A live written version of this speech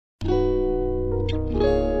So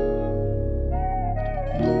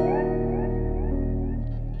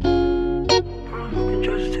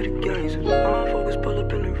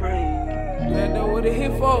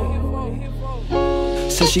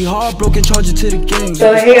she heartbroken, charge it to the gang.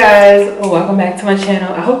 So hey guys, welcome back to my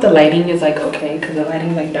channel. I hope the lighting is like okay, because the lighting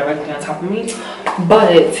is like directly on top of me.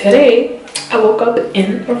 But today I woke up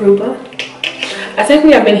in Aruba. I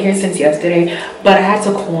technically I've been here since yesterday, but I had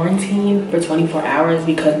to quarantine for 24 hours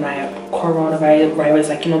because my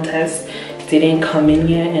coronavirus test didn't come in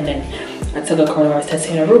yet, and then I took a coronavirus test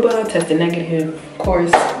in Aruba, tested negative. Of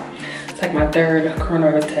course, it's like my third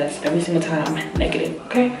coronavirus test. Every single time negative,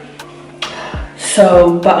 okay?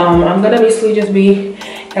 So, but I'm gonna basically just be,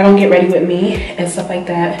 y'all gonna get ready with me and stuff like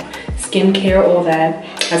that. Skincare, all that.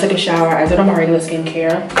 I took a shower, I did all my regular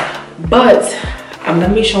skincare. But I'm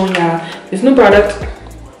gonna be showing y'all this new product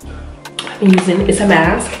I'm using. It's a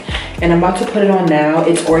mask and I'm about to put it on now.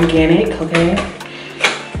 It's organic, okay?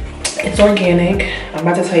 It's organic. I'm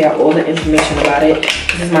about to tell y'all all the information about it.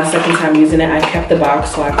 This is my second time using it. I kept the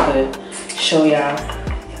box so I could show y'all.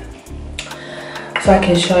 So I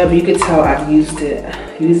can show you, but you could tell I've used it.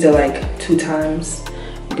 I used it like 2 times.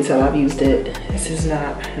 You can tell I've used it. This is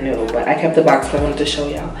not new, but I kept the box so I wanted to show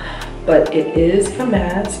y'all. But it is a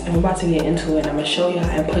mask, and we're about to get into it. I'm gonna show y'all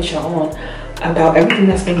and put y'all on about everything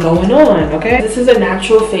that's been going on, okay? This is a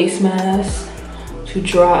natural face mask to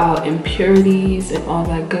draw out impurities and all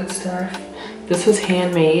that good stuff. This was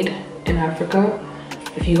handmade in Africa.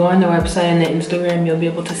 If you go on the website and the Instagram, you'll be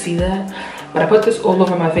able to see that. But I put this all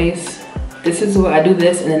over my face. This is what I do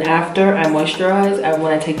this, and then after I moisturize, I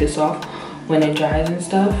want to take this off when it dries and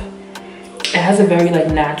stuff. It has a very like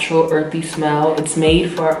natural earthy smell. It's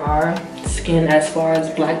made for our skin as far as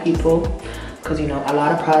black people, because you know a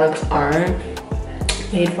lot of products aren't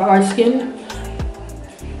made for our skin.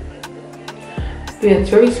 But yeah, it's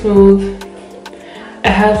very smooth.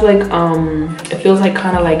 It has like it feels like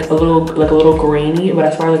kind of like a little grainy, but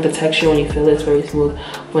as far as like the texture, when you feel it, it's very smooth.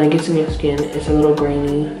 When it gets in your skin, it's a little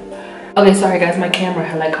grainy. Okay, sorry guys, my camera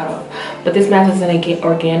had like cut off. But this mask is an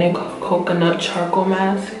organic coconut charcoal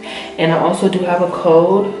mask. And I also do have a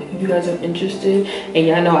code if you guys are interested. And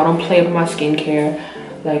yeah, I know I don't play with my skincare.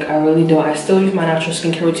 Like I really don't. I still use my natural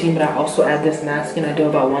skincare routine, but I also add this mask and I do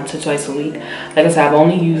about once or twice a week. Like I said, I've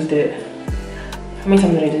only used it. How many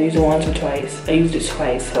times did I use it? Once or twice? I used it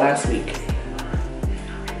twice last week.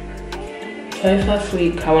 Twice last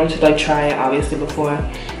week. I wanted to like try it obviously before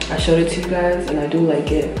I showed it to you guys, and I do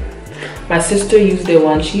like it. My sister used it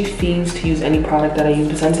once. She fiends to use any product that I use,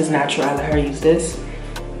 but since it's natural, I let her use this.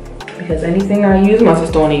 Because anything I use, my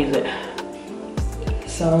sister wanna use it.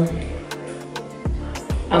 So,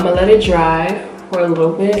 I'm gonna let it dry for a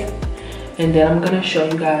little bit, and then I'm gonna show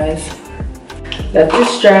you guys. Let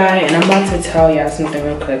this dry, and I'm about to tell y'all something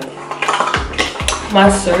real quick. My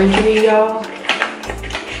surgery, y'all.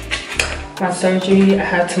 My surgery, I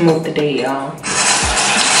had to move the date, y'all.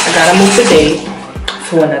 I gotta move the date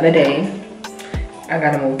to another day. I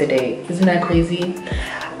gotta move the date. Isn't that crazy?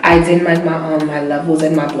 I did my levels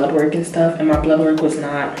and my blood work and stuff, and my blood work was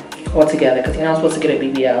not all together because you're not supposed to get a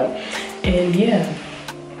BBL. And yeah,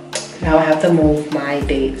 now I have to move my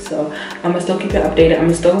date. So I'm gonna still keep it updated.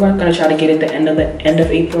 I'm still gonna try to get it the end of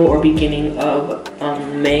April or beginning of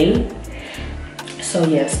May. So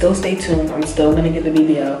yeah, still stay tuned. I'm still gonna get the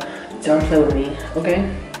BBL. Don't play with me, okay?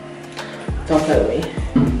 Don't play with me.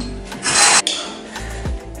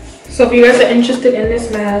 So if you guys are interested in this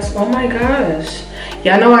mask, oh my gosh.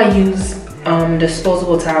 Y'all know I use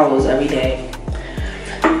disposable towels every day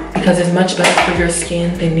because it's much better for your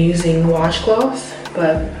skin than using washcloths.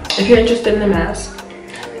 But if you're interested in the mask,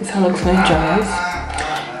 this is how it looks when it dries.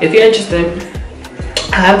 If you're interested,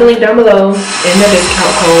 I have the link down below in the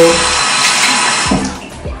discount code.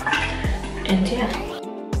 And yeah.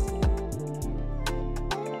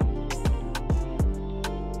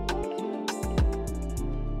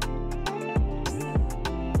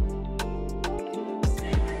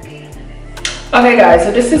 Okay guys,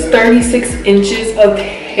 so this is 36 inches of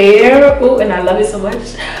hair. Oh, and I love it so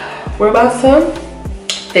much. We're about to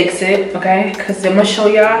fix it, okay? Because I'm gonna show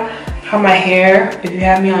y'all how my hair, if you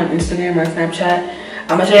have me on Instagram or Snapchat,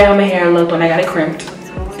 I'm gonna show you how my hair looked when I got it crimped.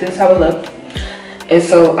 This is how it looked. And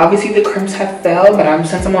so obviously the crimps have fell, but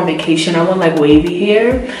since I'm on vacation, I want like wavy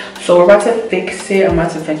hair. So we're about to fix it. I'm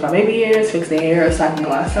about to fix my baby hairs, fix the hair so I can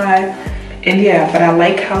go outside. And yeah, but I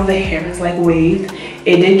like how the hair is like waved.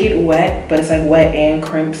 It did get wet, but it's like wet and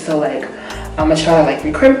crimped. So like, I'm gonna try to like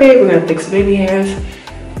recrimp it. We're gonna fix the baby hairs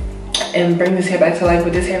and bring this hair back to life.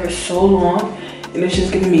 But this hair is so long and it's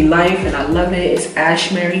just giving me life and I love it. It's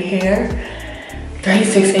Ashimary Hair.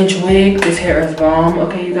 36-inch wig. This hair is bomb.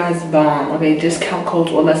 Okay, you guys, bomb. Okay, discount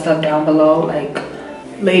codes, all that stuff down below. Like,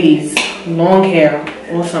 ladies, long hair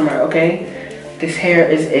all summer. Okay, this hair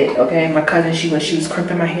is it. Okay, my cousin, when she was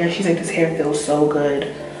crimping my hair, she's like, this hair feels so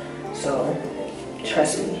good. So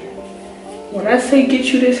trust me when I say get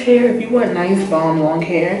you this hair. If you want nice bomb long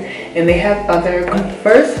hair, and they have other.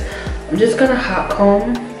 First, I'm just gonna hot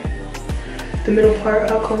comb the middle part,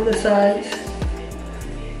 hot comb the sides,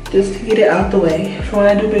 just to get it out the way for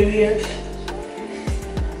when I do baby hairs.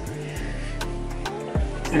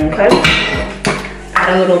 Okay,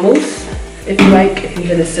 add a little mousse if you like. If you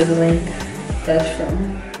hear the sizzling, that's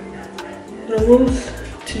from the mousse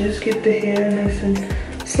to just get the hair nice and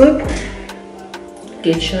slick.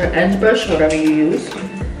 Get your edge brush, whatever you use.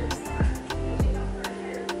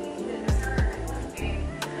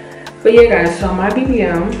 But yeah guys, so my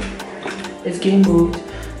BBM is getting moved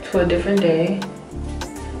to a different day.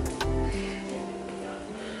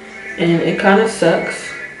 And it kind of sucks,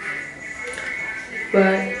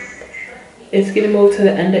 but it's getting moved to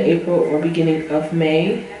the end of April or beginning of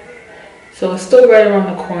May. So it's still right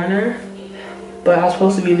around the corner, but I was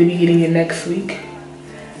supposed to really be getting it next week.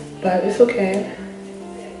 But it's okay.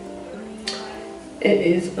 It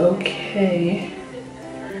is okay.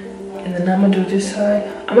 And then I'm gonna do this side.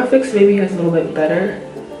 I'm gonna fix baby hairs a little bit better.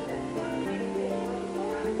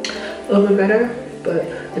 But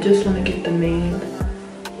I just want to get the main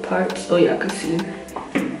parts so y'all can see.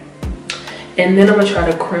 And then I'm gonna try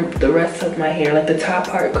to crimp the rest of my hair, like the top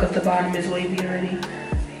part, because the bottom is wavy already,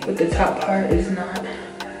 but the top part is not.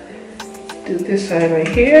 Do this side right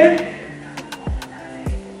here.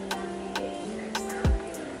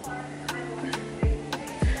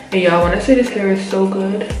 And y'all, when I say this hair is so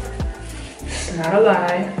good, it's not a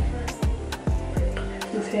lie.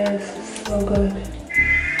 This hair is so good.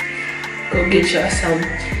 Go get y'all some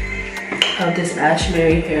of this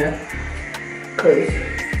Ashimary hair, cause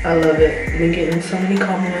I love it. I've been getting so many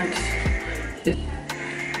compliments.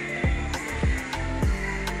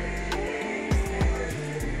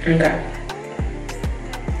 Okay.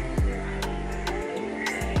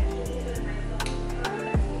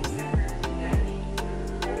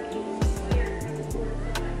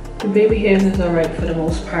 The baby hairs is alright for the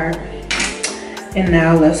most part. And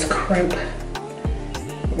now let's crimp.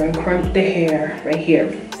 We're gonna crimp the hair right here.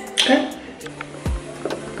 Okay?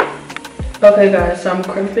 Okay guys, so I'm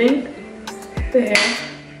crimping the hair.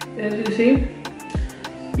 As you see.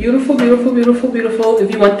 Beautiful, beautiful, beautiful, beautiful.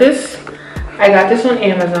 If you want this, I got this on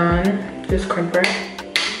Amazon. This crimper.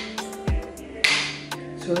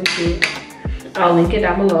 It's really cute. I'll link it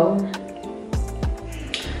down below.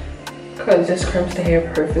 Because this crimps the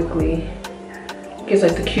hair perfectly. Gives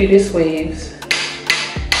like the cutest waves.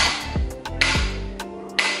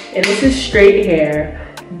 And this is straight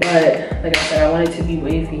hair, but like I said, I want it to be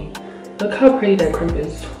wavy. Look how pretty that crimp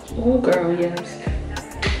is. Oh girl, yes.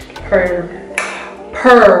 Purr.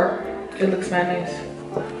 It looks very nice.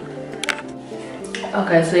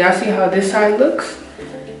 Okay, so y'all see how this side looks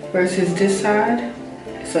versus this side?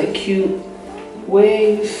 It's like cute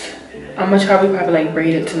waves. I'm gonna try to probably like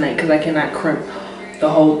braid it tonight because I cannot crimp the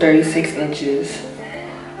whole 36 inches.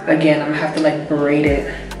 Again, I'm gonna have to like braid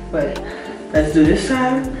it. But let's do this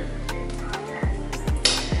side.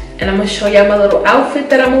 And I'm gonna show y'all my little outfit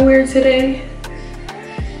that I'm gonna wear today.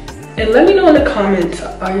 And let me know in the comments,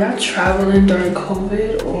 are y'all traveling during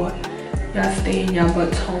COVID or y'all staying y'all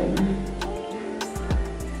butts home?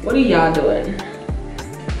 What are y'all doing?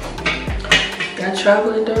 Y'all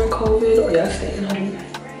traveling during COVID or y'all staying home?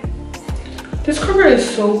 This cover is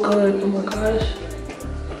so good, oh my gosh.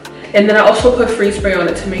 And then I also put freeze spray on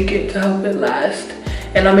it to help it last.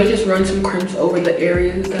 And I may just run some crimps over the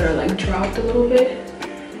areas that are like dropped a little bit.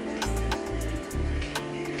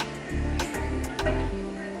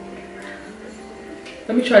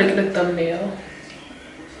 Let me try to get a thumbnail.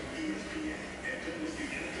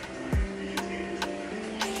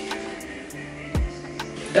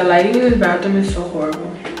 The lighting in this bathroom is so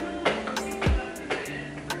horrible.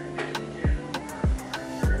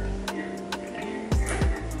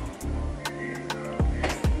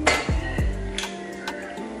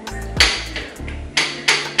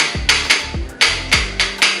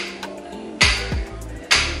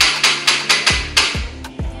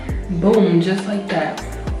 Boom, just like that.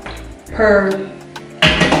 Purr.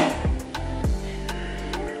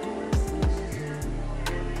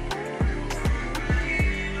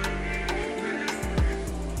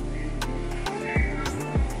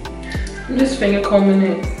 I'm just finger combing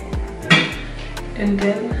it. And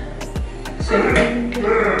then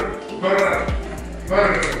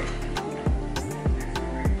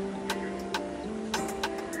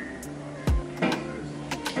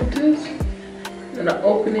gonna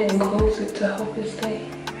open it and close it to help it stay.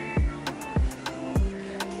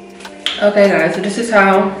 Okay guys, so this is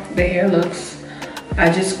how the hair looks.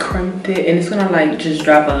 I just crimped it and it's gonna like just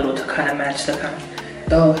drop a little to kind of match the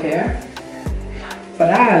whole hair.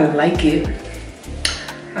 But I like it.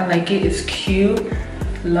 I like it, it's cute,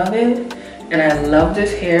 love it. And I love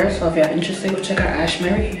this hair, so if you're interested, go check out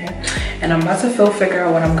Ashimary Hair. And I'm about to figure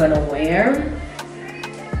out what I'm gonna wear.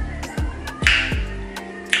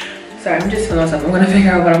 Sorry, I'm just feeling myself. I'm gonna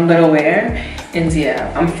figure out what I'm gonna wear. And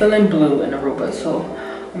yeah, I'm feeling blue in Aruba, so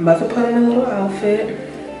I'm about to put on a little outfit.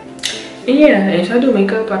 And yeah, and should I do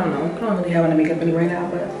makeup? I don't know. I don't really have any makeup any right now,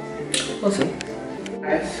 but we'll see.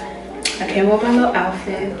 Guys, I came with my little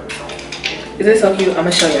outfit. Is it so cute? I'm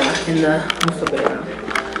gonna show y'all in the video.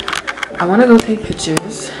 I wanna go take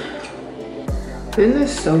pictures. Isn't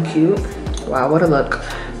this so cute? Wow, what a look.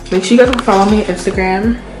 Make sure you guys go follow me on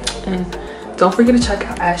Instagram. And don't forget to check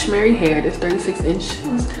out Ashimary Hair. This 36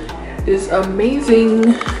 inches is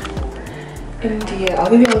amazing. And yeah,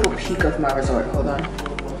 I'll give you a little peek of my resort. Hold on.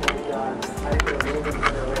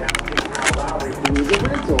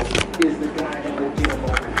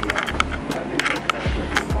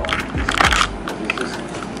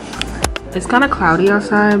 It's kind of cloudy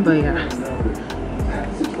outside, but yeah.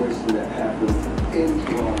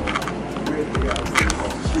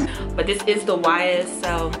 But this is the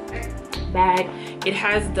YSL bag. It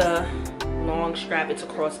has the long strap. It's a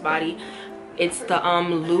crossbody. It's the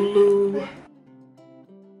Lulu